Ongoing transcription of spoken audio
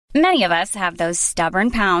Many of us have those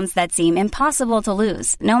stubborn pounds that seem impossible to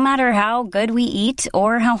lose, no matter how good we eat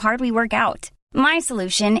or how hard we work out. My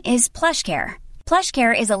solution is PlushCare.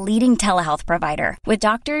 PlushCare is a leading telehealth provider with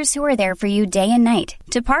doctors who are there for you day and night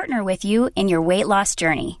to partner with you in your weight loss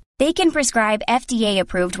journey. They can prescribe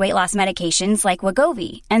FDA-approved weight loss medications like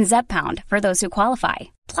Wegovy and Zepbound for those who qualify.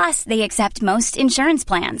 Plus, they accept most insurance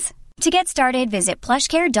plans. To get started, visit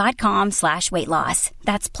plushcare.com/weightloss.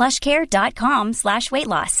 That's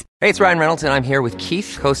plushcare.com/weightloss. Hey, it's Ryan Reynolds, and I'm here with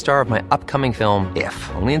Keith, co-star of my upcoming film, If,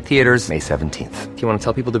 only in theaters May 17th. Do you want to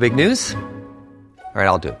tell people the big news? All right,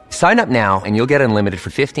 I'll do it. Sign up now and you'll get unlimited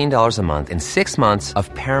for $15 a month and 6 months of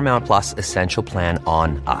Paramount Plus Essential Plan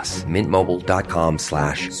on us.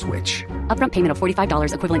 MintMobile.com/switch. Upfront payment of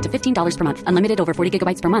 $45 equivalent to $15 per month. Unlimited over 40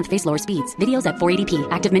 gigabytes per month. Face lower speeds. Videos at 480p.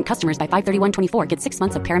 Active Mint customers by 531.24 get 6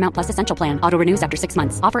 months of Paramount Plus Essential Plan. Auto renews after 6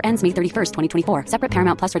 months. Offer ends May 31st, 2024. Separate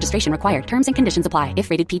Paramount Plus registration required. Terms and conditions apply if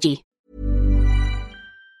rated PG.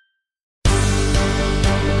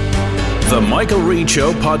 The Michael Reid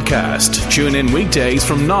Show podcast. Tune in weekdays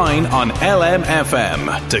from 9 on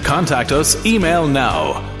LMFM. To contact us, email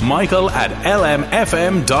now,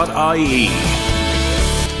 michael@lmfm.ie.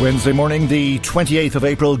 Wednesday morning, the 28th of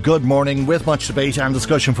April. Good morning, with much debate and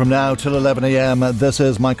discussion from now till 11 a.m. This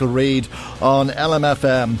is Michael Reid on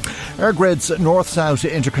LMFM. EirGrid's North-South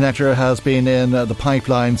interconnector has been in the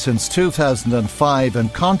pipeline since 2005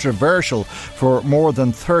 and controversial for more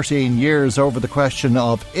than 13 years over the question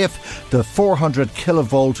of if the 400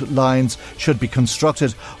 kilovolt lines should be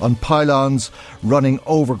constructed on pylons running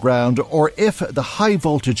overground or if the high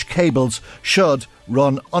voltage cables should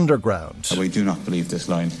run underground. We do not believe this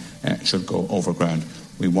line should go overground.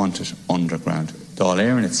 We want it underground. Dáil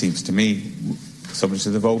Éireann, it seems to me, subject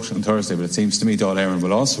to the vote on Thursday, but it seems to me Dáil Éireann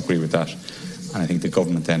will also agree with that. And I think the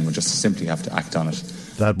government then will just simply have to act on it.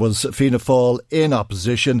 That was Fianna Fáil in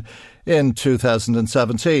opposition in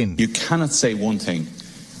 2017. You cannot say one thing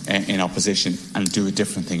in opposition and do a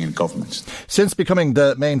different thing in government. Since becoming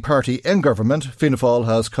the main party in government, Fianna Fáil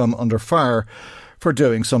has come under fire for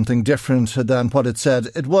doing something different than what it said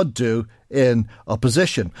it would do in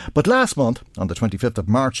opposition. But last month, on the 25th of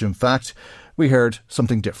March, in fact, we heard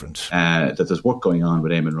something different. That there's work going on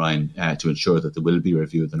with Eamon Ryan to ensure that there will be a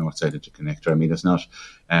review of the North-Side Interconnector. I mean, it's not,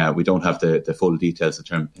 we don't have the full details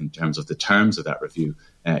in terms of the terms of that review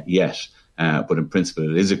yet. But in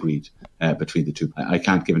principle, it is agreed between the two. I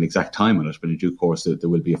can't give an exact time on it, but in due course, there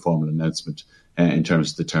will be a formal announcement in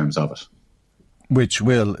terms of the terms of it. Which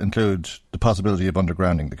will include the possibility of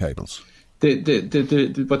undergrounding the cables. What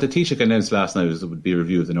the Taoiseach announced last night is there would be a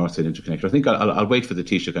review of the North-Side Interconnector. I think I'll wait for the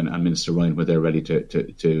Taoiseach and Minister Ryan when they're ready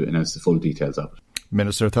to announce the full details of it.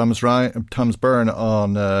 Minister Thomas Byrne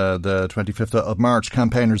on the 25th of March.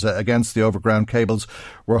 Campaigners against the overground cables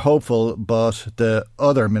were hopeful, but the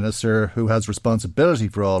other minister who has responsibility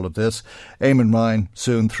for all of this, Eamon Ryan,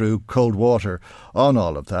 soon threw cold water on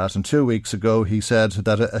all of that. And 2 weeks ago he said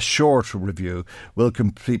that a short review will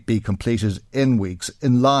be completed in weeks,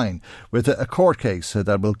 in line with a court case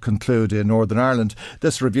that will conclude in Northern Ireland.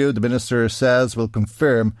 This review, the minister says, will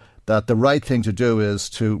confirm that the right thing to do is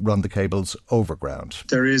to run the cables overground.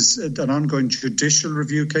 There is an ongoing judicial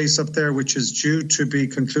review case up there which is due to be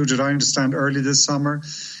concluded, I understand, early this summer.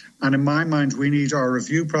 And in my mind, we need our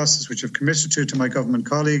review process, which I've committed to my government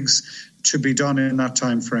colleagues, to be done in that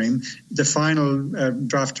time frame. The final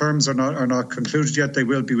draft terms are not concluded yet. They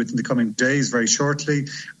will be within the coming days, very shortly.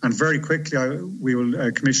 And very quickly, we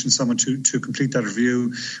will commission someone to complete that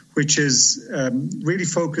review, which is really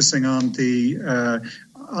focusing on the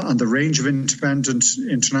range of independent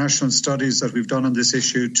international studies that we've done on this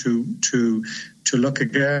issue to look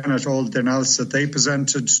again at all the analysis that they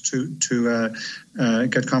presented to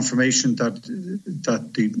get confirmation that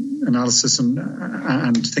the analysis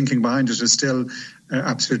and thinking behind it is still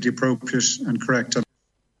absolutely appropriate and correct.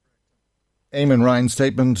 Eamon Ryan's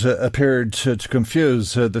statement appeared to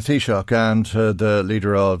confuse the Taoiseach and the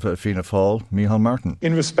leader of Fianna Fáil, Micheál Martin.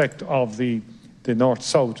 In respect of the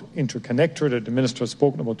North-South interconnector that the Minister has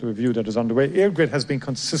spoken about, the review that is underway, EirGrid has been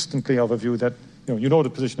consistently of a view that, you know the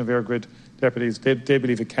position of EirGrid deputies. They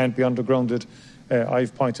believe it can't be undergrounded.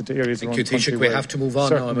 I've pointed to areas around the country where we have to move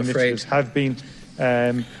on now, I'm afraid. Have been.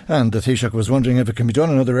 And the Taoiseach was wondering if it can be done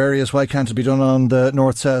in other areas. Why can't it be done on the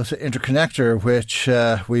North-South interconnector, which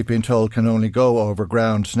we've been told can only go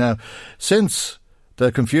overground? Now, since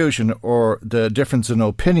the confusion or the difference in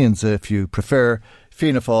opinions, if you prefer,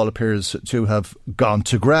 Fianna Fáil appears to have gone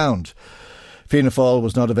to ground. Fianna Fáil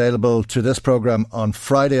was not available to this programme on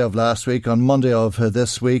Friday of last week, on Monday of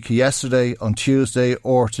this week, yesterday, on Tuesday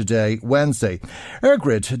or today, Wednesday.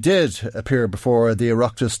 EirGrid did appear before the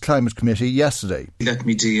Oireachtas Climate Committee yesterday. Let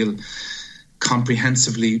me deal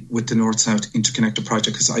comprehensively with the North-South Interconnector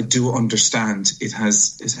project, because I do understand it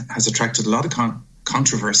has attracted a lot of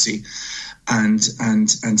controversy, and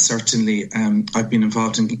certainly I've been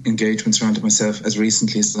involved in engagements around it myself as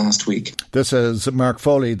recently as last week. This is Mark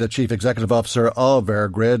Foley, the Chief Executive Officer of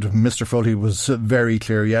EirGrid. Mr. Foley was very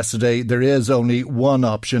clear yesterday. There is only one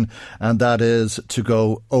option, and that is to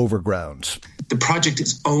go overground. The project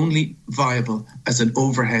is only viable as an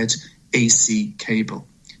overhead AC cable.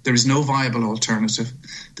 There is no viable alternative.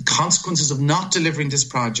 The consequences of not delivering this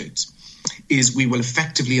project is we will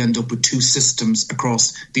effectively end up with two systems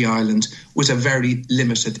across the island with a very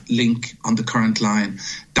limited link on the current line.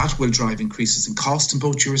 That will drive increases in cost in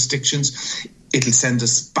both jurisdictions. It'll send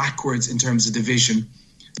us backwards in terms of the vision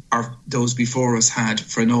those before us had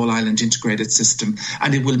for an all-island integrated system,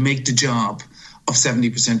 and it will make the job of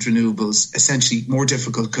 70% renewables essentially more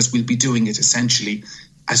difficult, because we'll be doing it essentially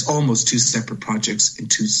as almost two separate projects in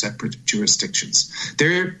two separate jurisdictions.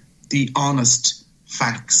 They're the honest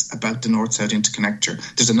facts about the North-South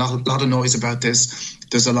Interconnector. There's a lot of noise about this.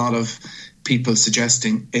 There's a lot of people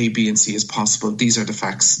suggesting A, B and C is possible. These are the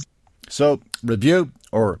facts. So, review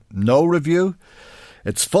or no review?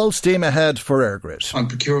 It's full steam ahead for EirGrid. On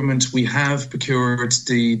procurement, we have procured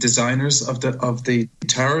the designers of the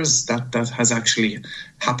towers. That has actually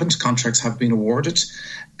happened. Contracts have been awarded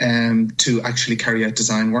to actually carry out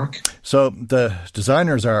design work. So the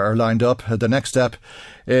designers are lined up. The next step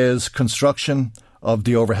is construction of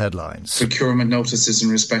the overhead lines. Procurement notices in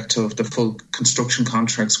respect of the full construction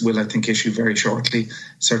contracts will, I think, issue very shortly,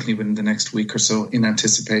 certainly within the next week or so, in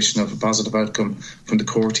anticipation of a positive outcome from the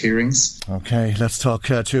court hearings. OK, let's talk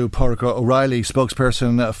to Pádraig O'Reilly,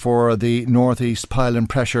 spokesperson for the North East Pile and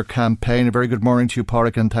Pressure campaign. A very good morning to you,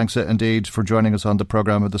 Pádraig, and thanks indeed for joining us on the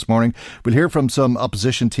programme this morning. We'll hear from some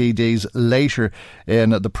opposition TDs later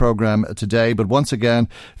in the programme today, but once again,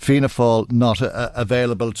 Fianna Fáil not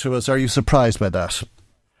available to us. Are you surprised by that?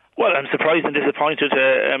 Well, I'm surprised and disappointed,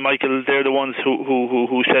 Michael. They're the ones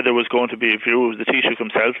who said there was going to be a review. It was the Taoiseach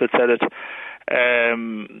himself that said it.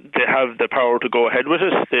 They have the power to go ahead with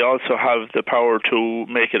it. They also have the power to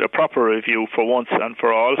make it a proper review for once and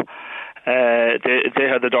for all. They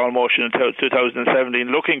had the Dáil motion in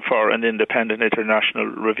 2017 looking for an independent international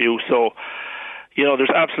review. So, you know,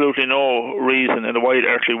 there's absolutely no reason in the wide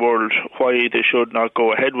earthly world why they should not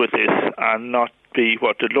go ahead with this and not be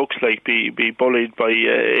what it looks like, be bullied by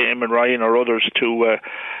Eamon Ryan or others to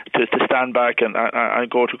stand back and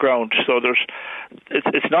go to ground. So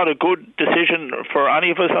it's not a good decision for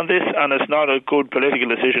any of us on this, and it's not a good political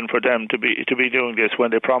decision for them to be doing this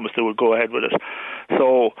when they promised they would go ahead with it.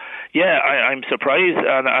 So yeah, I'm surprised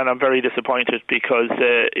and I'm very disappointed, because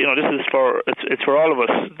this is it's for all of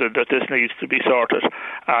us that this needs to be sorted,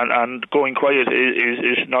 and going quiet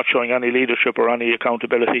is not showing any leadership or any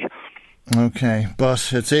accountability. OK,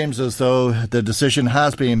 but it seems as though the decision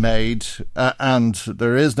has been made and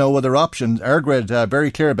there is no other option. EirGrid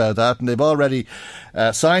very clear about that, and they've already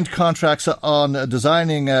signed contracts on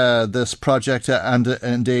designing this project, and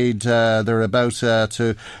indeed they're about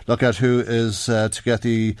to look at who is to get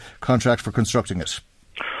the contract for constructing it.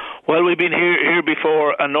 Well, we've been here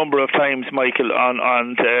before a number of times, Michael,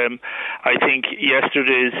 and I think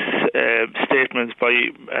yesterday's statements by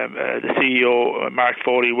the CEO, Mark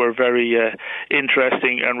Foley, were very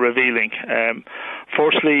interesting and revealing.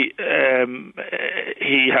 Firstly,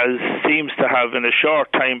 he seems to have in a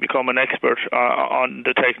short time become an expert on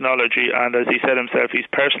the technology, and as he said himself, he's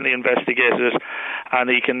personally investigated it, and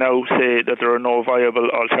he can now say that there are no viable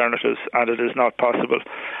alternatives and it is not possible.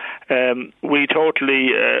 We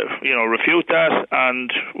totally, refute that,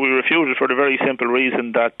 and we refute it for the very simple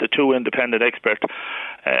reason that the two independent expert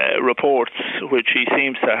reports, which he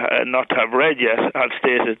seems to not have read yet, have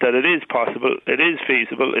stated that it is possible, it is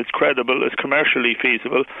feasible, it's credible, it's commercially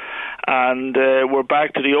feasible, and we're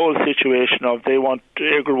back to the old situation of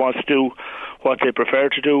EirGrid wants to do what they prefer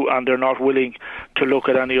to do, and they're not willing to look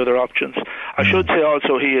at any other options. I should say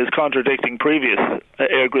also he is contradicting previous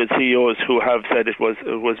EirGrid CEOs who have said it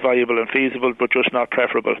was viable and feasible, but just not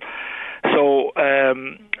preferable. So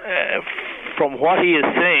from what he is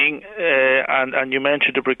saying, and you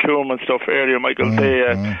mentioned the procurement stuff earlier, Michael,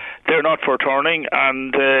 they're not for turning,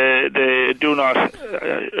 and they do not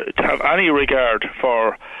have any regard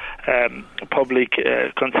for public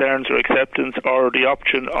concerns or acceptance, or the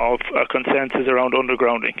option of a consensus around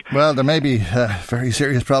undergrounding. Well, there may be very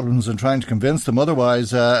serious problems in trying to convince them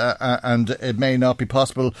otherwise, and it may not be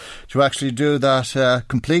possible to actually do that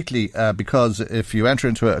completely, because if you enter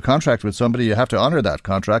into a contract with somebody, you have to honour that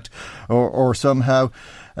contract, or somehow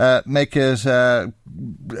make it a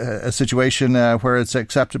situation where it's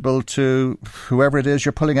acceptable to whoever it is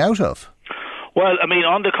you're pulling out of. Well, I mean,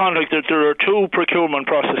 on the contract, there are two procurement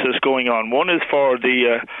processes going on. One is for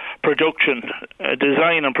the production,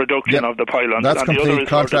 design and production of the pylons. That's and complete. The other is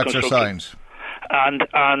contracts for the are signed. And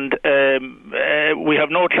we have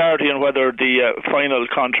no clarity on whether the final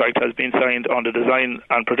contract has been signed on the design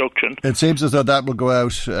and production. It seems as though that will go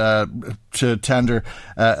out to tender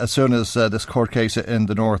as soon as this court case in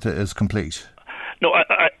the north is complete. No,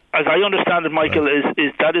 as I understand it, Michael,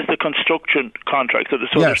 is that is the construction contract. So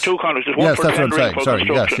there's two contracts. There's one for tendering for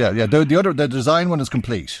construction. The design one is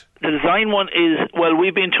complete. The design one is, well,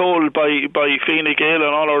 we've been told by Fine Gael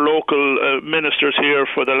and all our local ministers here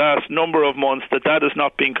for the last number of months that has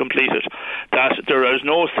not been completed, that there is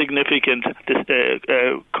no significant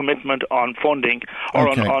commitment on funding or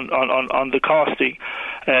on the costing,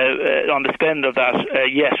 on the spend of that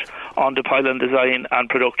yet on the pylon design and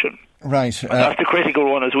production. Right. That's the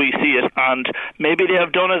critical one as we see it, and maybe they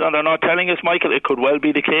have done it and they're not telling us, Michael. It could well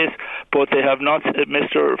be the case, but they have not.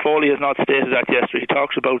 Mr. Foley has not stated that yesterday. He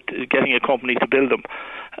talks about getting a company to build them,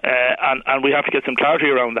 and we have to get some clarity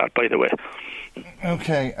around that, by the way.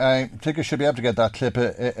 Okay, I think I should be able to get that clip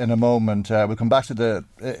in a moment. We'll come back to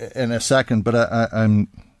in a second, but I'm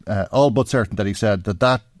all but certain that he said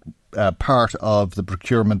that part of the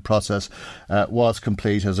procurement process was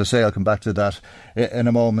complete. As I say, I'll come back to that in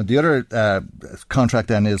a moment. The other contract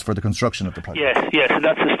then is for the construction of the project. Yes, and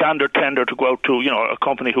that's a standard tender to go out to, a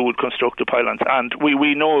company who would construct the pylons, and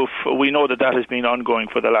we know that has been ongoing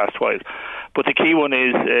for the last while. But the key one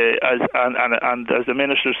is, as the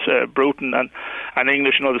ministers Bruton and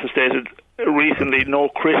English and others have stated recently, no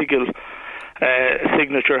critical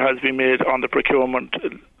signature has been made on the procurement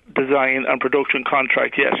design and production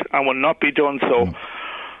contract yet, and will not be done so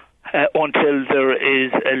until there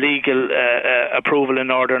is a legal approval in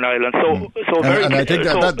Northern Ireland. I think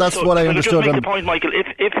that's what I understood. Just make the point, Michael.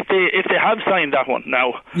 If they have signed that one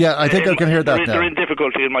now, I think I can hear that. They're in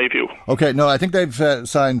difficulty, in my view. Okay, no, I think they've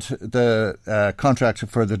signed the contract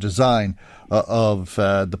for the design of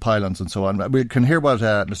the pylons and so on. We can hear what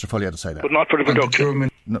Mr. Foley had to say now. But not for the production.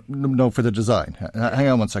 No, for the design. Hang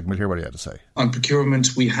on one second, we'll hear what he had to say. On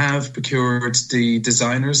procurement, we have procured the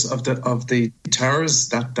designers of the towers.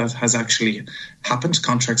 That has actually happened.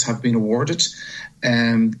 Contracts have been awarded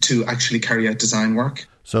to actually carry out design work.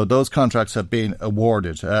 So those contracts have been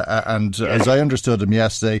awarded, and as I understood them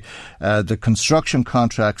yesterday, the construction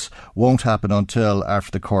contracts won't happen until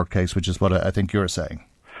after the court case, which is what I think you're saying.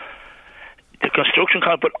 The construction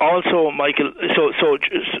contract, but also, Michael, so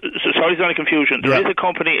sorry for any confusion. There is a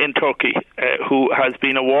company in Turkey who has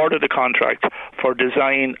been awarded a contract for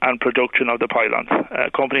design and production of the pylons,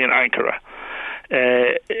 a company in Ankara.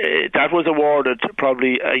 That was awarded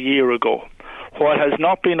probably a year ago. What has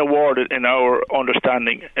not been awarded in our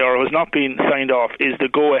understanding, or has not been signed off, is the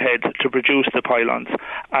go-ahead to produce the pylons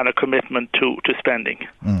and a commitment to spending.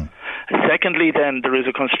 Secondly, then, there is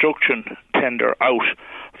a construction tender out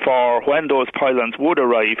for when those pylons would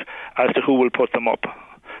arrive as to who will put them up.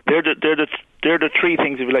 They're the three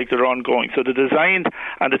things, if you like, that are ongoing. So the design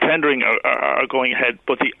and the tendering are going ahead,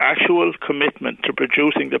 but the actual commitment to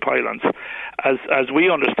producing the pylons, as we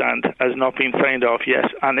understand, has not been signed off yet.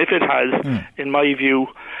 And if it has, in my view,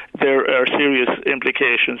 there are serious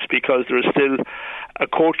implications, because there is still a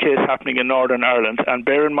court case happening in Northern Ireland, and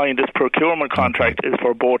bear in mind this procurement contract is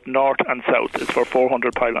for both north and south. It's for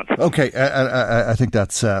 400 pylons. Okay, I think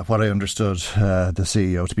that's what I understood the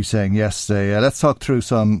CEO to be saying yesterday. Let's talk through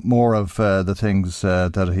some more of the things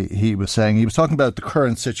that he was saying. He was talking about the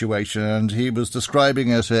current situation, and he was describing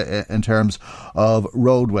it in terms of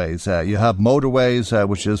roadways. You have motorways,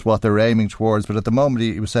 which is what they're aiming towards, but at the moment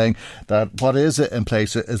he was saying that what is in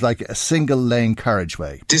place is like a single lane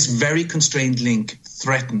carriageway. This very constrained link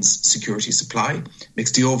threatens security supply,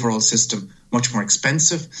 makes the overall system much more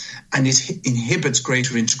expensive, and it inhibits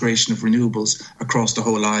greater integration of renewables across the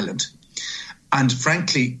whole island. And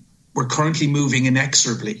frankly, we're currently moving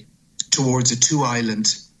inexorably towards a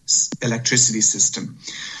two-island electricity system.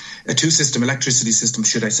 A two-system electricity system,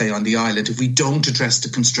 should I say, on the island, if we don't address the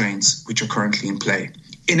constraints which are currently in play.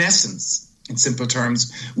 In essence, in simple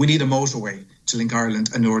terms, we need a motorway to link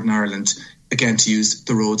Ireland and Northern Ireland, again, to use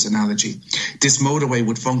the roads analogy. This motorway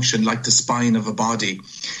would function like the spine of a body,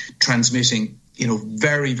 transmitting,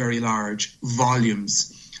 very, very large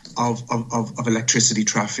volumes of electricity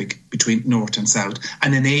traffic between north and south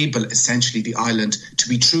and enable essentially the island to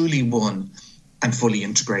be truly one and fully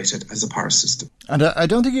integrated as a power system. And I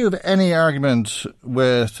don't think you have any argument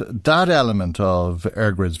with that element of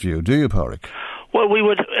EirGrid's view, do you, Pádraig? Well,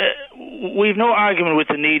 we've no argument with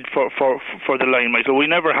the need for the line, Michael. We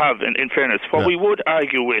never have, in fairness. What we would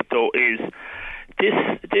argue with, though, is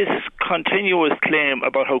this continuous claim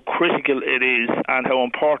about how critical it is and how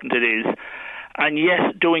important it is, and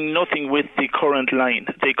yet doing nothing with the current line.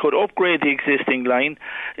 They could upgrade the existing line.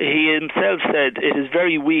 He himself said it is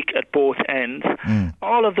very weak at both ends.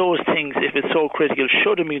 All of those things, if it's so critical,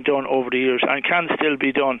 should have been done over the years and can still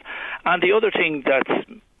be done. And the other thing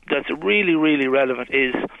that's really, really relevant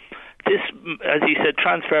is this, as he said,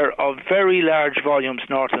 transfer of very large volumes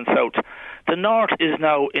north and south. The north is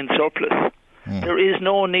now in surplus. There is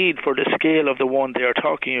no need for the scale of the one they are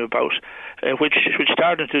talking about, which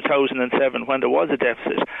started in 2007 when there was a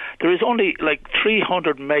deficit. There is only like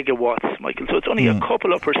 300 megawatts, Michael, so it's only a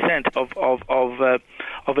couple of percent of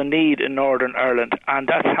a need in Northern Ireland, and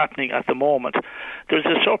that's happening at the moment. There's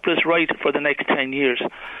a surplus right for the next 10 years.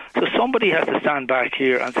 So somebody has to stand back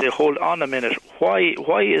here and say, hold on a minute, why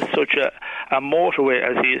is such a motorway,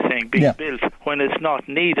 as he is saying, being built when it's not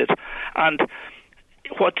needed? And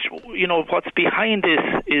what's behind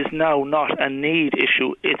this is now not a need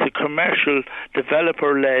issue. It's a commercial,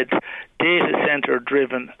 developer-led, data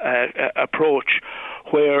center-driven approach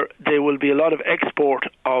where there will be a lot of export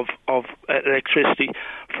of electricity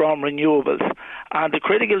from renewables. And the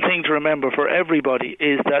critical thing to remember for everybody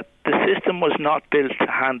is that the system was not built to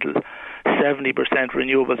handle 70%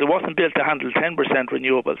 renewables. It wasn't built to handle 10%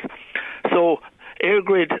 renewables. So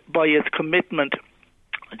EirGrid, by its commitment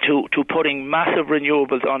to putting massive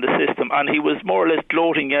renewables on the system, and he was more or less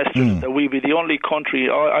gloating yesterday that we'd be the only country,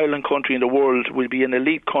 island country in the world, will be an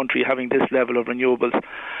elite country having this level of renewables.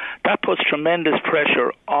 That puts tremendous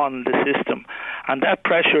pressure on the system, and that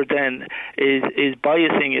pressure then is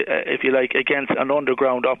biasing, if you like, against an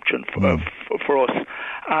underground option for us.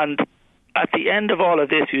 And at the end of all of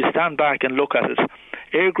this, you stand back and look at it.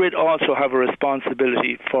 EirGrid also have a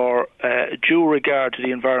responsibility for due regard to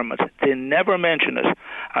the environment. They never mention it.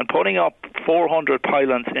 And putting up 400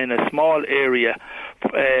 pylons in a small area,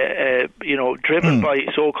 driven by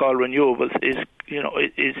so-called renewables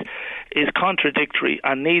is contradictory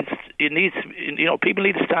and people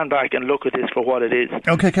need to stand back and look at this for what it is.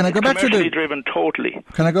 Okay, can I go back to commercially driven totally?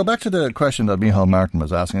 Can I go back to the question that Micheál Martin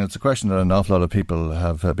was asking? It's a question that an awful lot of people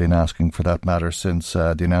have been asking, for that matter, since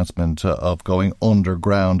the announcement of going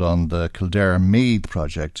underground on the Kildare-Meath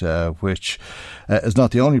project, which is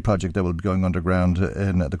not the only project that will be going underground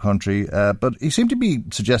in the country. But he seemed to be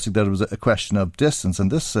suggesting that it was a question of distance,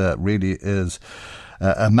 and this really is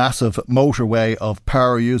a massive motorway of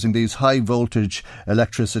power using these high voltage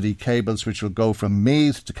electricity cables, which will go from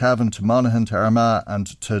Meath to Cavan to Monaghan to Armagh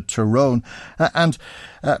and to Tyrone. And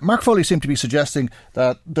Mark Foley seemed to be suggesting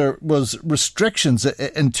that there was restrictions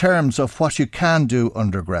in terms of what you can do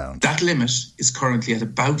underground. That limit is currently at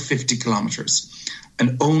about 50 kilometres.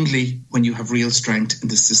 And only when you have real strength in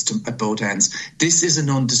the system at both ends. This is an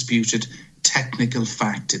undisputed technical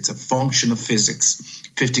fact. It's a function of physics.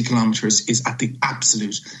 50 kilometres is at the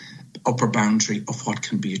absolute upper boundary of what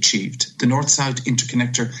can be achieved. The north-south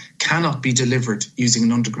interconnector cannot be delivered using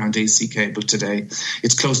an underground AC cable today.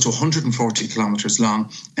 It's close to 140 kilometres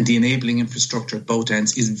long, and the enabling infrastructure at both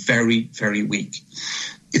ends is very, very weak.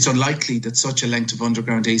 It's unlikely that such a length of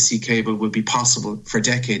underground AC cable will be possible for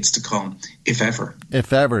decades to come, if ever.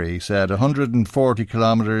 If ever, he said. 140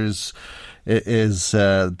 kilometres is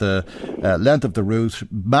the length of the route.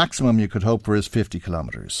 Maximum you could hope for is 50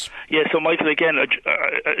 kilometres. Yeah, so Michael, again,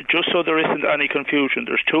 just so there isn't any confusion,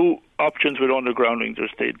 there's two options with undergrounding.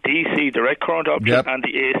 There's the DC, direct current option, and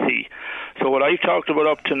the AC. So what I've talked about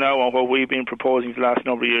up to now and what we've been proposing for the last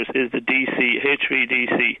number of years is the DC,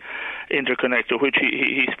 HVDC interconnector, which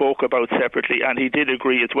he spoke about separately, and he did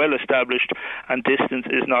agree it's well established and distance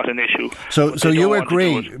is not an issue. So you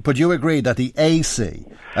agree, but you agree that the AC,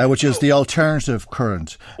 which is the alternative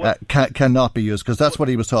current, cannot be used, because that's what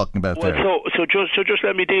he was talking about there. So just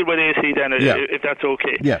let me deal with AC then, if that's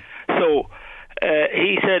okay. Yeah. So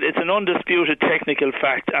he said it's an undisputed technical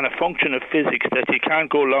fact and a function of physics that you can't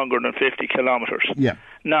go longer than 50 kilometres. Yeah.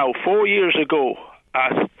 Now, 4 years ago,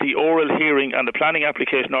 at the oral hearing on the planning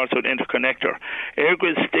application also an interconnector,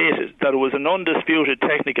 EirGrid stated that it was an undisputed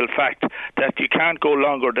technical fact that you can't go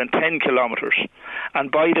longer than 10 kilometres. And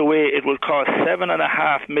by the way, it will cost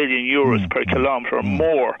 €7.5 million per kilometre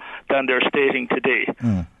more than they're stating today.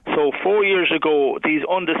 So 4 years ago, these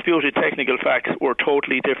undisputed technical facts were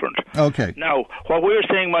totally different. Okay. Now, what we're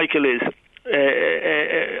saying, Michael, is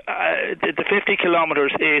the 50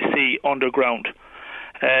 kilometres AC underground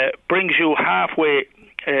brings you halfway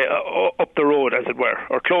up the road, as it were,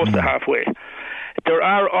 or close to halfway. There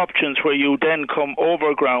are options where you then come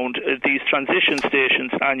overground, these transition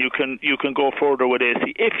stations, and you can go further with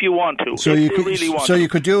AC if you want to. So you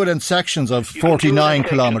could do it in sections of 49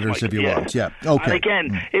 kilometres if you want. Yeah. Okay. And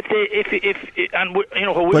again, if and you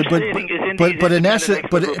know what we're saying is in these independent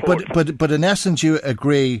expert reports. But in essence, you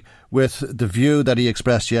agree with the view that he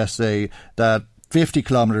expressed yesterday that 50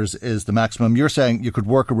 kilometres is the maximum. You're saying you could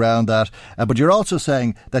work around that, but you're also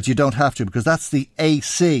saying that you don't have to, because that's the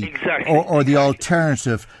AC or the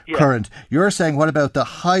alternative current. You're saying, what about the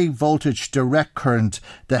high voltage direct current,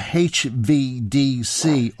 the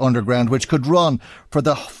HVDC underground, which could run for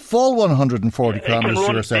the full 140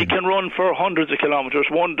 kilometres? They can run for hundreds of kilometres.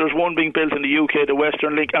 There's one being built in the UK, the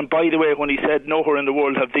Western Link. And by the way, when he said nowhere in the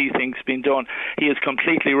world have these things been done, he is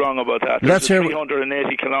completely wrong about that. There's a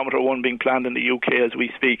 380 kilometre one being planned in the UK as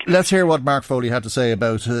we speak. Let's hear what Mark Foley had to say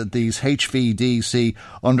about these HVDC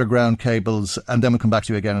underground cables, and then we'll come back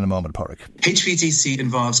to you again in a moment, Pádraig. HVDC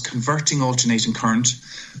involves converting alternating current,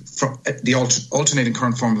 from the alternating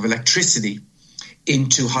current form of electricity,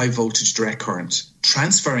 into high voltage direct current,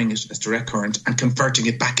 transferring it as direct current and converting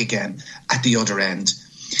it back again at the other end.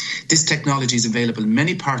 This technology is available in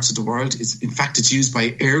many parts of the world. In fact, it's used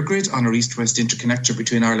by EirGrid on our east-west interconnector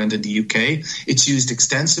between Ireland and the UK. It's used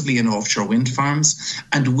extensively in offshore wind farms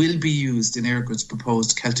and will be used in EirGrid's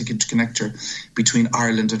proposed Celtic interconnector between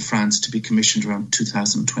Ireland and France to be commissioned around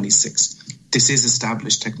 2026. This is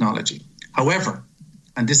established technology. However,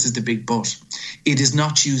 and this is the big but, it is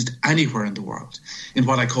not used anywhere in the world in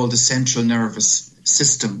what I call the central nervous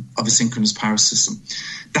system of a synchronous power system.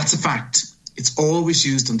 That's a fact. It's always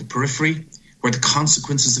used on the periphery where the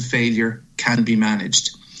consequences of failure can be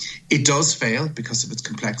managed. It does fail because of its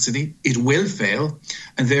complexity. It will fail,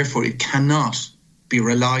 and therefore it cannot be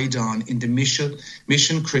relied on in the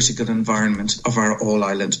mission-critical environment of our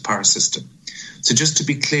all-island power system. So just to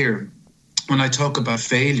be clear, when I talk about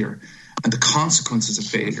failure and the consequences of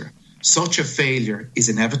failure, such a failure is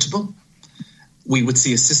inevitable. We would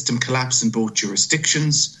see a system collapse in both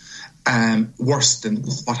jurisdictions, worse than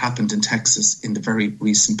what happened in Texas in the very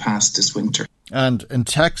recent past this winter. And in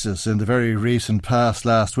Texas, in the very recent past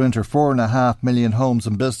last winter, 4.5 million homes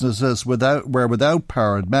and businesses were without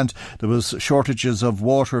power. It meant there was shortages of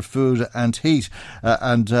water, food and heat,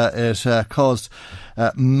 and it caused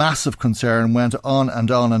massive concern, went on and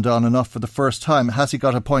on and on, enough for the first time. Has he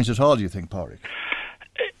got a point at all, do you think, Pádraig?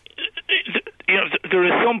 There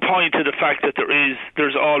is some point to the fact that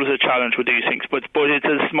there's always a challenge with these things, but it's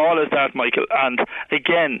as small as that, Michael. And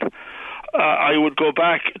again, I would go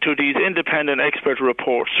back to these independent expert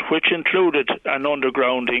reports, which included an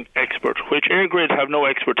undergrounding expert, which EirGrid have no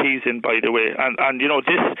expertise in, by the way. And you know,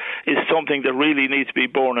 this is something that really needs to be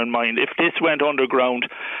borne in mind. If this went underground,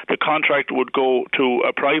 the contract would go to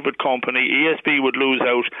a private company, ESB would lose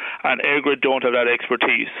out, and EirGrid don't have that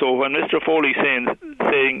expertise. So when Mr. Foley's saying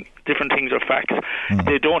different things are facts,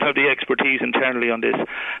 they don't have the expertise internally on this.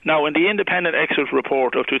 Now, in the independent expert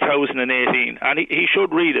report of 2018, and he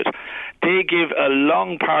should read it, they give a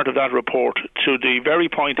long part of that report to the very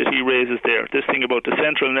point that he raises there, this thing about the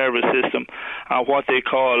central nervous system and what they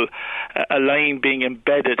call a line being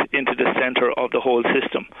embedded into the centre of the whole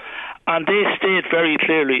system. And they state very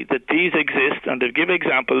clearly that these exist, and they give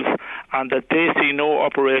examples, and that they see no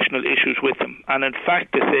operational issues with them. And in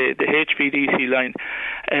fact, they say the HVDC line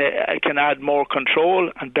can add more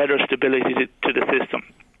control and better stability to the system.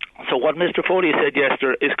 So what Mr. Foley said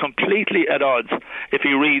yesterday is completely at odds if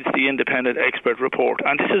he reads the independent expert report.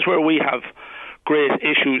 And this is where we have great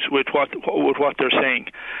issues with what they're saying.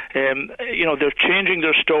 You know, they're changing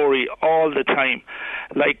their story all the time.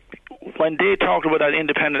 Like, when they talked about that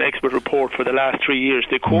independent expert report for the last 3 years,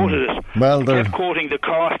 they quoted it. Well, they kept quoting the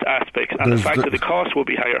cost aspects and the fact that the cost will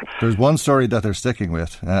be higher. There's one story that they're sticking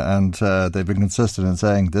with, and they've been consistent in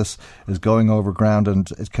saying this is going over ground and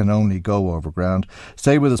it can only go over ground.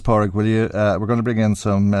 Stay with us, Pádraig, will you? We're going to bring in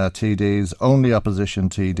some TDs, only opposition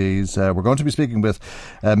TDs. We're going to be speaking with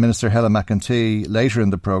Minister Helen McEntee later in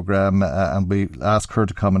the programme, and we ask her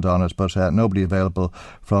to comment on it, but nobody available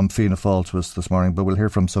from Fianna Fáil to us this morning. But we'll hear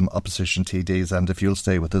from some opposition TDs, and if you'll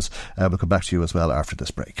stay with us, we'll come back to you as well after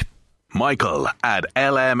this break. Michael at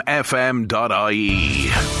lmfm.ie.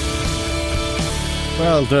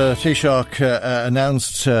 Well, the Taoiseach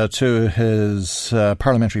announced to his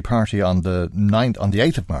parliamentary party on the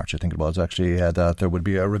 8th of March, I think it was actually, that there would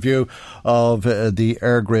be a review of the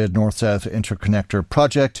EirGrid North-South Interconnector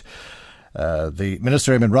project. The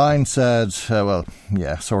Minister, Eamon Ryan, said,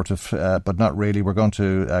 sort of, but not really. We're going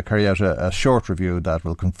to carry out a short review that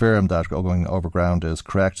will confirm that going overground is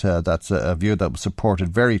correct. That's a view that was supported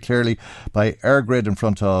very clearly by EirGrid in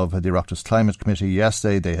front of the Oireachtas Climate Committee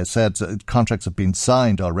yesterday. They had said contracts have been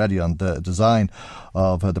signed already on the design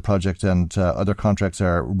of the project, and other contracts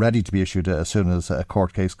are ready to be issued as soon as a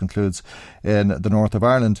court case concludes in the north of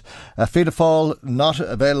Ireland. Fianna Fáil not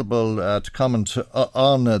available to comment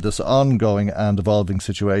on this ongoing and evolving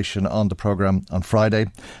situation on the programme on Friday,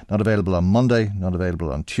 not available on Monday, not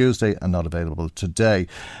available on Tuesday, and not available today.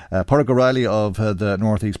 Pádraig O'Reilly of the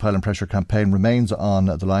North East Pile and Pressure campaign remains on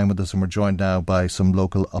the line with us, and we're joined now by some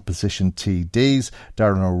local opposition TDs.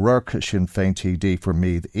 Darren O'Rourke, Sinn Féin TD for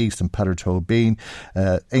Meath East, and Peadar Tóibín,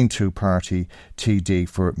 Aontú Party TD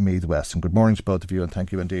for Meath West. And good morning to both of you, and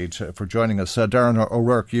thank you indeed for joining us. Darren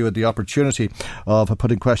O'Rourke, you had the opportunity of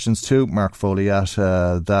putting questions to Mark Foley at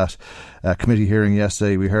that committee hearing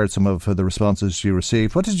yesterday. We heard some of the responses you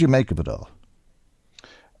received. What did you make of it all?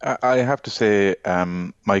 I have to say,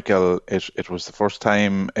 Michael, it was the first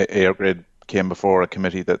time EirGrid came before a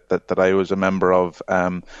committee that I was a member of,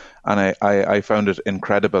 and I found it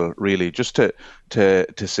incredible, really, just to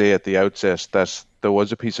say at the outset that there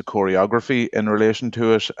was a piece of choreography in relation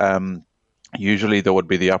to it. Usually there would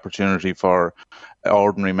be the opportunity for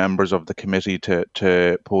ordinary members of the committee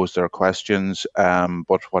to pose their questions.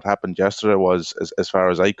 But what happened yesterday was, as far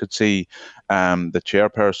as I could see, the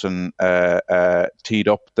chairperson teed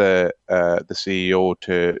up the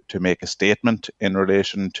CEO to make a statement in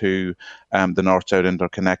relation to the North-South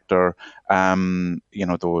Interconnector.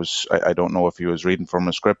 There was, I don't know if he was reading from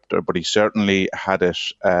a script, but he certainly had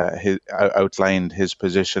outlined his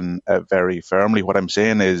position very firmly. What I'm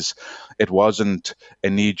saying is, it wasn't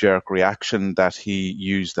a knee-jerk reaction that he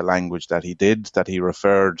used the language that he did, that he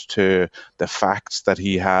referred to the facts that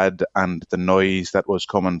he had and the noise that was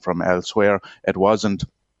coming from elsewhere. It wasn't,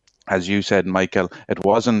 as you said, Michael, it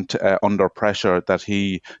wasn't under pressure that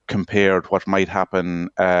he compared what might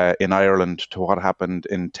happen in Ireland to what happened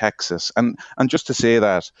in Texas. And just to say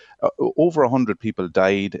that over 100 people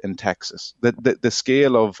died in Texas. The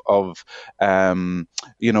scale of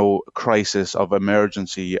crisis, of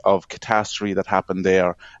emergency, of catastrophe that happened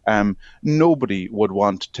there, nobody would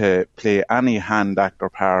want to play any hand, act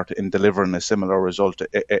or part in delivering a similar result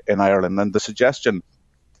in Ireland. And the suggestion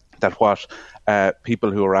that what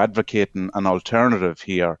people who are advocating an alternative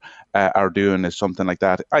here are doing is something like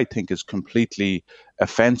that, I think is completely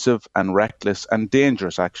offensive and reckless and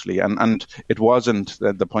dangerous, actually. And it wasn't,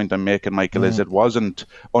 the point I'm making, Michael, is it wasn't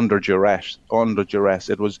under duress.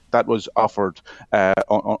 It was offered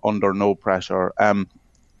under no pressure.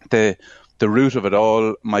 The root of it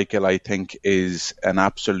all, Michael, I think, is an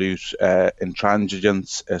absolute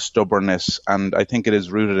intransigence, stubbornness, and I think it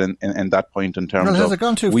is rooted in that point in terms of... Well, has it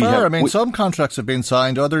gone too far? Some contracts have been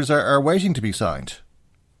signed, others are waiting to be signed.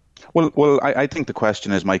 Well, I think the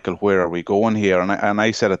question is, Michael, where are we going here? And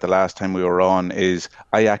I said it the last time we were on, is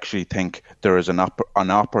I actually think there is an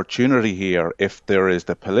opportunity here, if there is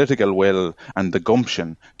the political will and the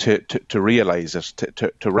gumption to realise it,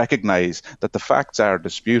 to recognise that the facts are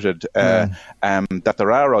disputed, that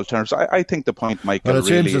there are alternatives. I think the point, Michael, well, it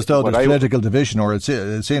seems as though there's political division, or it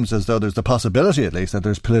seems as though there's the possibility, at least, that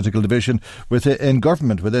there's political division in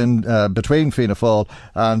government between Fianna Fáil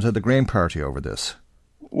and the Green Party over this.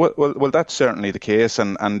 Well, that's certainly the case,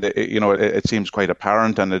 and it seems quite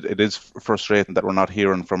apparent, and it is frustrating that we're not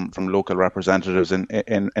hearing from local representatives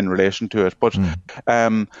in relation to it. But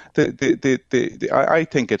I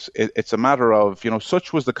think it's a matter of,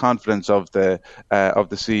 such was the confidence of the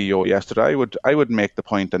CEO yesterday. I would make the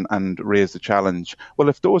point and raise the challenge. Well,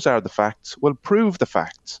 if those are the facts, well, prove the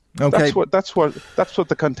facts. Okay, that's what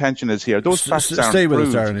the contention is here. Those facts aren't stay with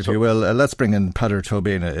proved, us, Darren, if you will. Let's bring in Peadar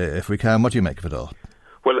Tóibín if we can. What do you make of it all?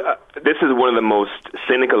 Well, this is one of the most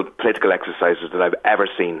cynical political exercises that I've ever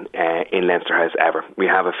seen in Leinster House ever. We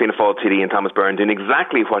have a Fianna Fáil TD and Thomas Byrne doing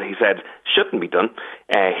exactly what he said shouldn't be done.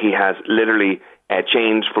 He has literally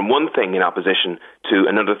changed from one thing in opposition to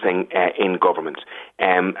another thing in government.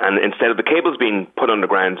 And instead of the cables being put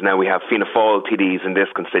underground, now we have Fianna Fáil TDs in this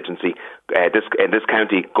constituency, this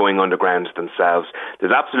county, going underground themselves.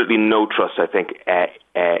 There's absolutely no trust, I think,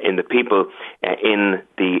 in the people in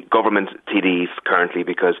the government TDs currently,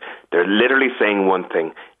 because they're literally saying one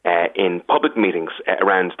thing in public meetings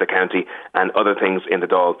around the county and other things in the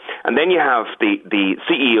Dáil. And then you have the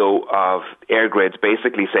CEO of EirGrid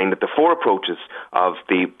basically saying that the four approaches of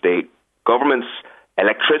the government's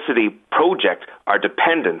electricity project are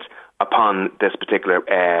dependent upon this particular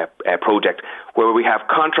project, where we have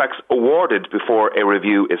contracts awarded before a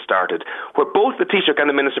review is started, where both the Taoiseach and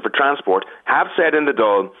the Minister for Transport have said in the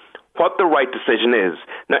Dáil what the right decision is.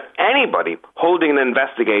 Now, anybody holding an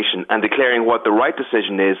investigation and declaring what the right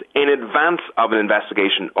decision is in advance of an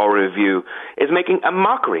investigation or review is making a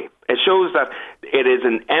mockery. It shows that it is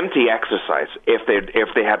an empty exercise if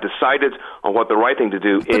they have decided on what the right thing to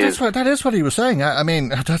do is. That is what he was saying. I mean,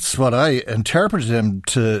 that's what I interpreted him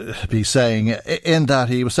to be saying, in that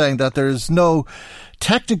he was saying that there's no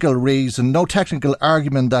technical reason, no technical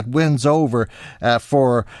argument that wins over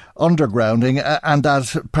for undergrounding, and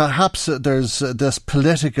that perhaps there's this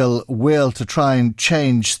political will to try and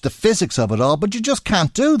change the physics of it all, but you just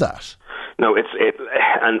can't do that. No,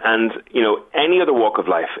 and you know, any other walk of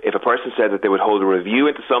life, if a person said that they would hold a review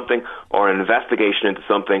into something or an investigation into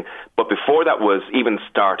something, but before that was even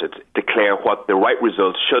started, declare what the right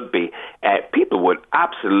results should be, people would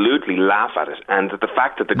absolutely laugh at it. And the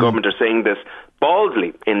fact that the government are saying this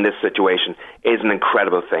baldly in this situation is an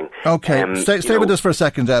incredible thing. Okay, stay with us for a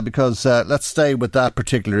second, because let's stay with that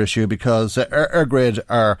particular issue, because EirGrid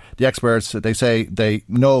are the experts. They say they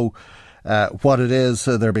know what it is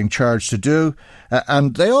they're being charged to do,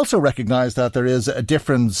 and they also recognise that there is a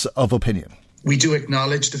difference of opinion. We do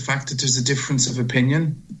acknowledge the fact that there's a difference of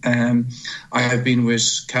opinion. I have been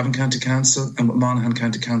with Cavan County Council and with Monaghan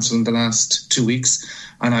County Council in the last 2 weeks,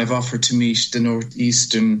 and I've offered to meet the North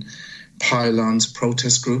Eastern Pylons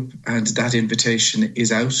protest group, and that invitation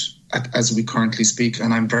is out as we currently speak,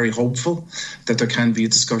 and I'm very hopeful that there can be a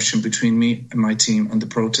discussion between me and my team and the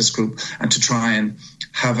protest group, and to try and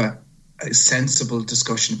have a sensible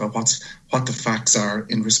discussion about what the facts are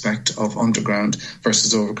in respect of underground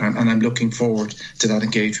versus overground. And I'm looking forward to that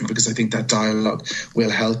engagement, because I think that dialogue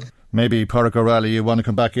will help. Maybe, Pádraig O'Reilly, you want to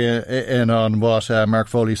come back in on what Mark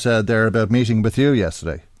Foley said there about meeting with you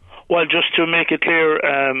yesterday? Well, just to make it clear,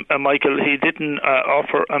 Michael, he didn't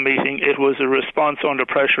offer a meeting. It was a response under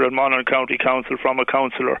pressure at Monaghan County Council from a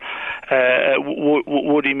councillor.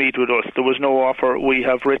 Would he meet with us? There was no offer. We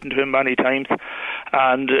have written to him many times,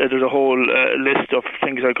 and there's a whole list of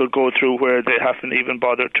things I could go through where they haven't even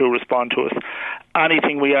bothered to respond to us.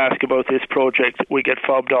 Anything we ask about this project, we get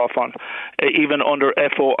fobbed off on. Even under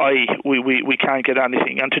FOI, we can't get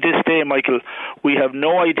anything. And to this day, Michael, we have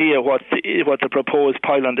no idea what the proposed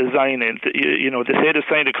pylon design is. You know, they say they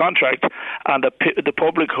signed a contract, and the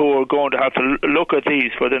public who are going to have to look at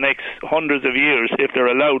these for the next hundreds of years, if they're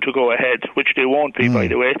allowed to go ahead, which they won't be, by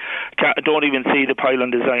the way, don't even see the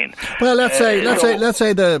pylon design. Well, let's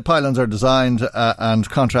say the pylons are designed and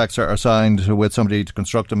contracts are signed with somebody to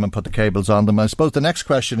construct them and put the cables on them. I suppose the next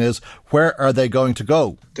question is, where are they going to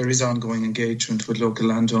go? There is ongoing engagement with local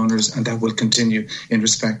landowners, and that will continue in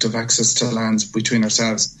respect of access to lands between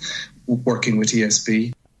ourselves, working with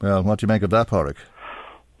ESB. Well, what do you make of that, Pádraig?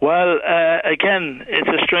 Well, again, it's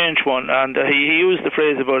a strange one, and he used the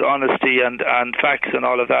phrase about honesty and facts and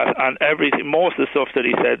all of that, and everything. Most of the stuff that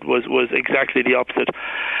he said was exactly the opposite.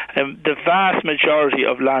 The vast majority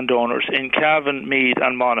of landowners in Cavan, Meath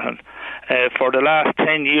and Monaghan for the last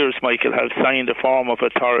 10 years, Michael, have signed a form of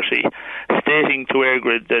authority stating to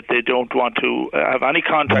EirGrid that they don't want to have any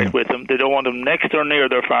contact with them. They don't want them next or near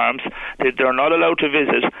their farms. They're not allowed to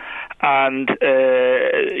visit. And,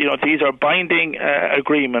 these are binding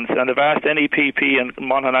agreements, and they've asked NEPP and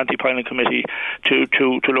Monaghan Anti-Pylon Committee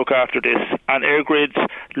to look after this. And EirGrid's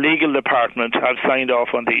legal department have signed off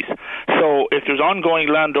on these. So if there's ongoing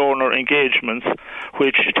landowner engagements,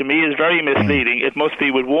 which to me is very misleading, it must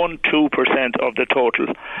be with 1-2% of the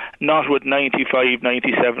total, not with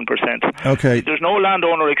 95-97%. Okay. There's no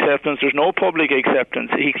landowner acceptance, there's no public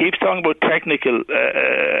acceptance. He keeps talking about technical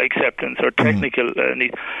acceptance or technical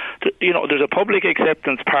need. There's a public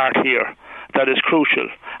acceptance part here that is crucial,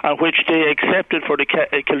 and which they accepted for the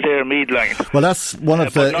Kildare-Meath line. Well, that's one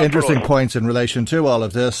of the interesting points in relation to all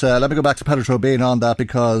of this. Let me go back to Peadar Trobeen on that,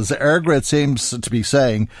 because EirGrid seems to be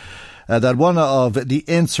saying that one of the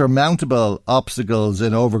insurmountable obstacles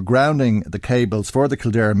in overgrounding the cables for the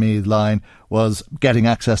Kildare-Meath line was getting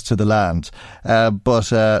access to the land.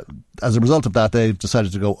 But as a result of that, they've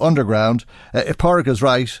decided to go underground. If Pádraig is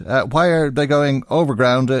right, why are they going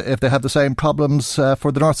overground if they have the same problems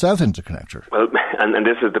for the North-South interconnector? Well, and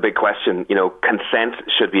this is the big question. Consent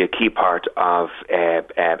should be a key part of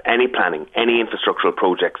any planning, any infrastructural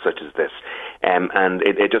project such as this. And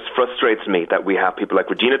it just frustrates me that we have people like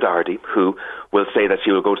Regina Doherty, who will say that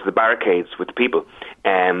she will go to the barricades with the people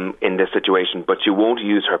in this situation, but she won't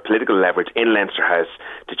use her political leverage in Leinster House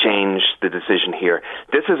to change the decision here.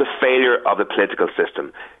 This is a failure of the political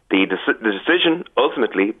system. The decision,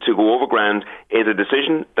 ultimately, to go over ground is a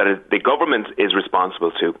decision that the government is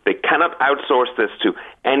responsible to. They cannot outsource this to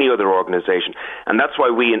any other organisation. And that's why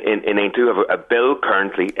we in Aontú have a bill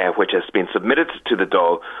currently which has been submitted to the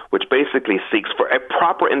Dáil, which basically seeks for a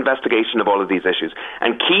proper investigation of all of these issues.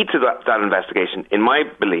 And key to that investigation, in my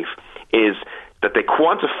belief, is that they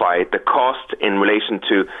quantify the cost in relation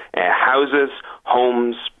to houses,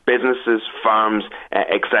 homes, businesses, farms,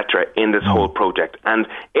 etc. in this whole project. And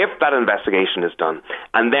if that investigation is done,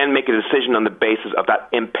 and then make a decision on the basis of that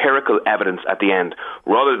empirical evidence at the end,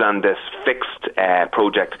 rather than this fixed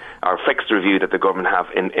project or fixed review that the government have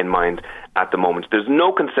in mind at the moment. There's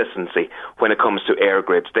no consistency when it comes to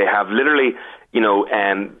EirGrid. They have literally,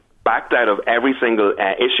 backed out of every single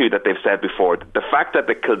issue that they've said before. The fact that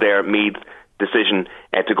the Kildare-Meath decision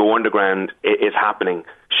to go underground is happening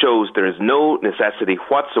shows there is no necessity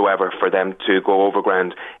whatsoever for them to go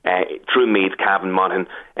overground through Meath, Cavan, Monaghan,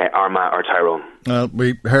 Armagh or Tyrone. Well,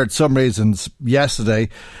 we heard some reasons yesterday,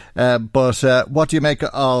 but what do you make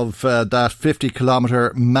of that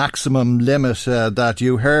 50-kilometre maximum limit that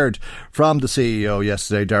you heard from the CEO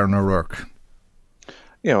yesterday, Darren O'Rourke?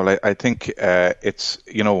 I think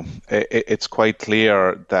it's quite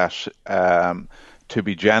clear that to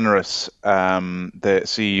be generous, the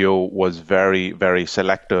CEO was very, very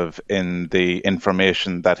selective in the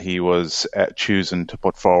information that he was choosing to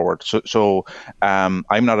put forward. So I'm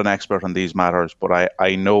not an expert on these matters, but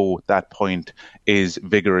I know that point is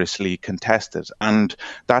vigorously contested. And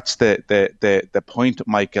that's the point,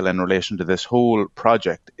 Michael, in relation to this whole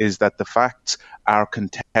project, is that the facts are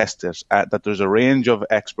contested, that there's a range of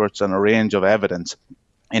experts and a range of evidence,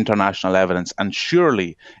 international evidence, and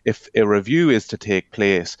surely if a review is to take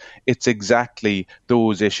place, it's exactly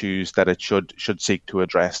those issues that it should seek to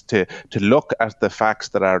address, to look at the facts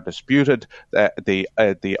that are disputed,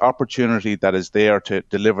 the opportunity that is there to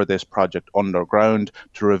deliver this project underground,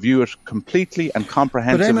 to review it completely and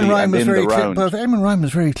comprehensively. But Eamon Ryan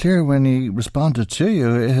was very clear when he responded to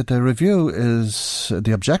you.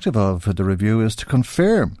 The objective of the review is to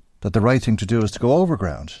confirm that the right thing to do is to go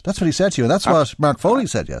overground. That's what he said to you. That's what Mark Foley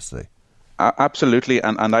said yesterday. Absolutely,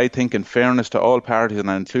 and I think in fairness to all parties,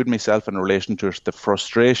 and I include myself in relation to it, the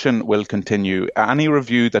frustration will continue. Any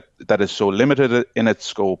review that is so limited in its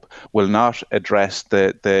scope will not address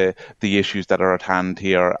the issues that are at hand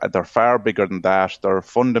here. They're far bigger than that. They're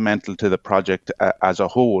fundamental to the project as a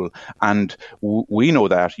whole, and we know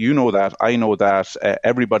that, you know that, I know that,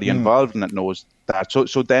 everybody involved in it knows that.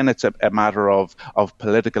 So then it's a matter of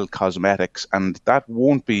political cosmetics, and that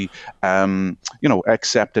won't be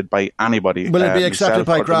accepted by anybody. Will it be accepted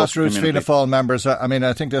by grassroots Fianna Fáil members? I mean,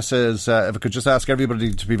 I think this is, if I could just ask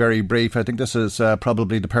everybody to be very brief, I think this is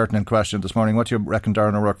probably the pertinent question this morning. What do you reckon,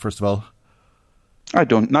 Darren O'Rourke, first of all? I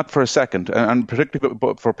don't, not for a second, and particularly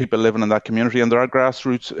for people living in that community, and there are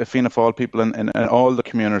grassroots Fianna Fáil people in all the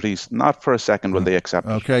communities, not for a second will they accept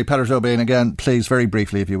it. Okay, Peadar O'Bain, again, please, very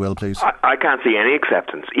briefly, if you will, please. I can't see any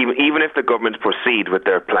acceptance. Even if the government proceed with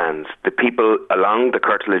their plans, the people along the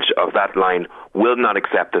curtilage of that line will not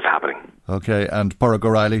accept this happening. Okay, and Pádraig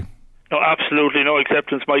O'Reilly? No, absolutely no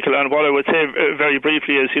acceptance, Michael. And what I would say very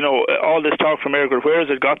briefly is, all this talk from EirGrid, where has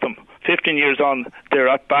it got them? 15 years on, they're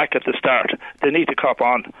back at the start. They need to cop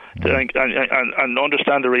on and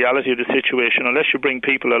understand the reality of the situation. Unless you bring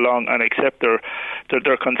people along and accept their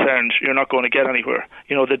concerns, you're not going to get anywhere.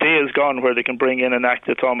 The day is gone where they can bring in an act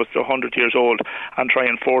that's almost 100 years old and try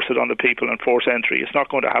and force it on the people and force entry. It's not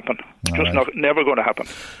going to happen. Never going to happen.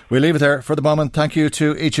 We'll leave it there for the moment. Thank you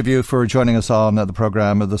to each of you for joining us on the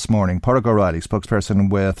programme this morning. Pádraig O'Reilly, spokesperson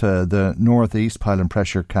with the North East Pile and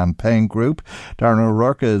Pressure Campaign Group. Darren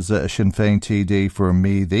O'Rourke is Sinn Féin TD for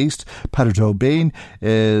Meath East. Peadar O'Bain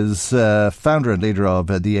is founder and leader of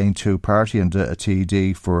the Aontú Party and a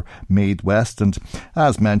TD for Meath West. And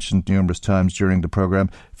as mentioned numerous times during the programme,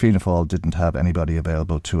 Fianna Fáil didn't have anybody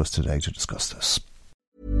available to us today to discuss this.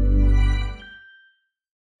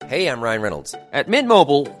 Hey, I'm Ryan Reynolds. At Mint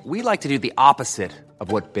Mobile, we like to do the opposite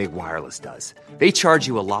of what Big Wireless does. They charge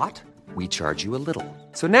you a lot. We charge you a little.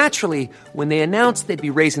 So naturally, when they announced they'd be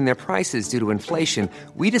raising their prices due to inflation,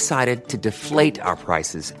 we decided to deflate our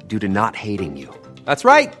prices due to not hating you. That's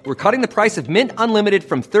right. We're cutting the price of Mint Unlimited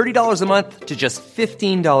from $30 a month to just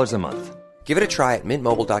 $15 a month. Give it a try at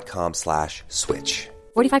mintmobile.com/switch.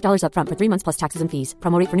 $45 up front for 3 months plus taxes and fees.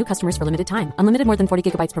 Promo rate for new customers for limited time. Unlimited more than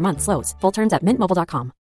 40 gigabytes per month. Slows full terms at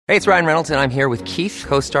mintmobile.com. Hey, it's Ryan Reynolds, and I'm here with Keith,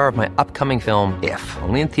 co-star of my upcoming film, If,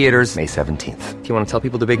 only in theaters May 17th. Do you want to tell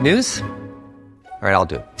people the big news? All right, I'll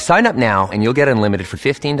do it. Sign up now and you'll get unlimited for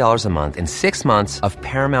 $15 a month and 6 months of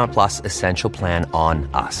Paramount Plus Essential Plan on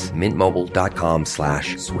us.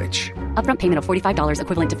 MintMobile.com/switch. Upfront payment of $45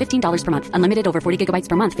 equivalent to $15 per month. Unlimited over 40 gigabytes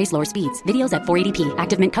per month. Face lower speeds. Videos at 480p.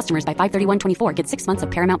 Active Mint customers by 531.24 get 6 months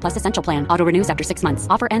of Paramount Plus Essential Plan. Auto renews after 6 months.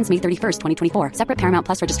 Offer ends May 31st, 2024. Separate Paramount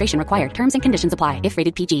Plus registration required. Terms and conditions apply if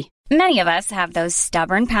rated PG. Many of us have those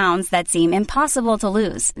stubborn pounds that seem impossible to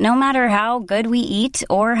lose, no matter how good we eat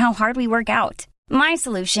or how hard we work out. My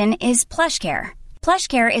solution is PlushCare.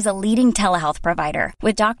 PlushCare is a leading telehealth provider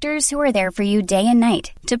with doctors who are there for you day and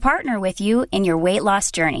night to partner with you in your weight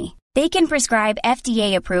loss journey. They can prescribe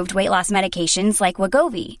FDA-approved weight loss medications like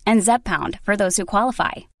Wegovy and Zepbound for those who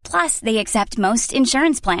qualify. Plus, they accept most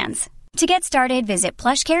insurance plans. To get started, visit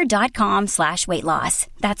plushcare.com/weightloss.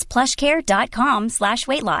 That's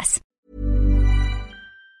plushcare.com/weightloss.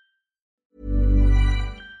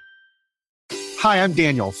 Hi, I'm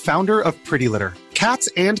Daniel, founder of Pretty Litter. Cats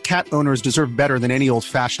and cat owners deserve better than any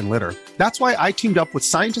old-fashioned litter. That's why I teamed up with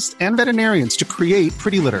scientists and veterinarians to create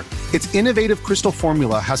Pretty Litter. Its innovative crystal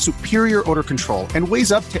formula has superior odor control and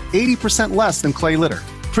weighs up to 80% less than clay litter.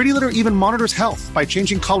 Pretty Litter even monitors health by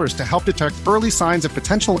changing colors to help detect early signs of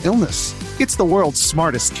potential illness. It's the world's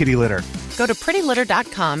smartest kitty litter. Go to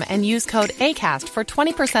prettylitter.com and use code ACAST for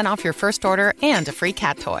 20% off your first order and a free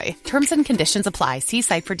cat toy. Terms and conditions apply. See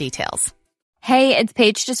site for details. Hey, it's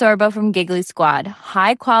Paige DeSorbo from Giggly Squad.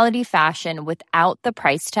 High quality fashion without the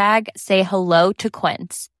price tag. Say hello to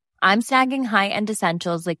Quince. I'm snagging high-end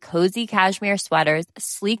essentials like cozy cashmere sweaters,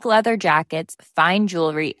 sleek leather jackets, fine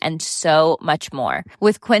jewelry, and so much more.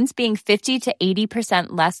 With Quince being 50 to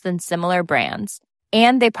 80% less than similar brands.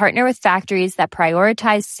 And they partner with factories that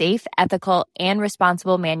prioritize safe, ethical, and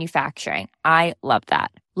responsible manufacturing. I love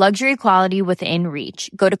that. Luxury quality within reach.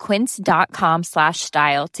 Go to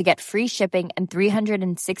quince.com/style to get free shipping and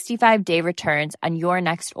 365-day returns on your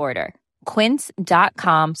next order.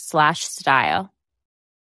 Quince.com/style.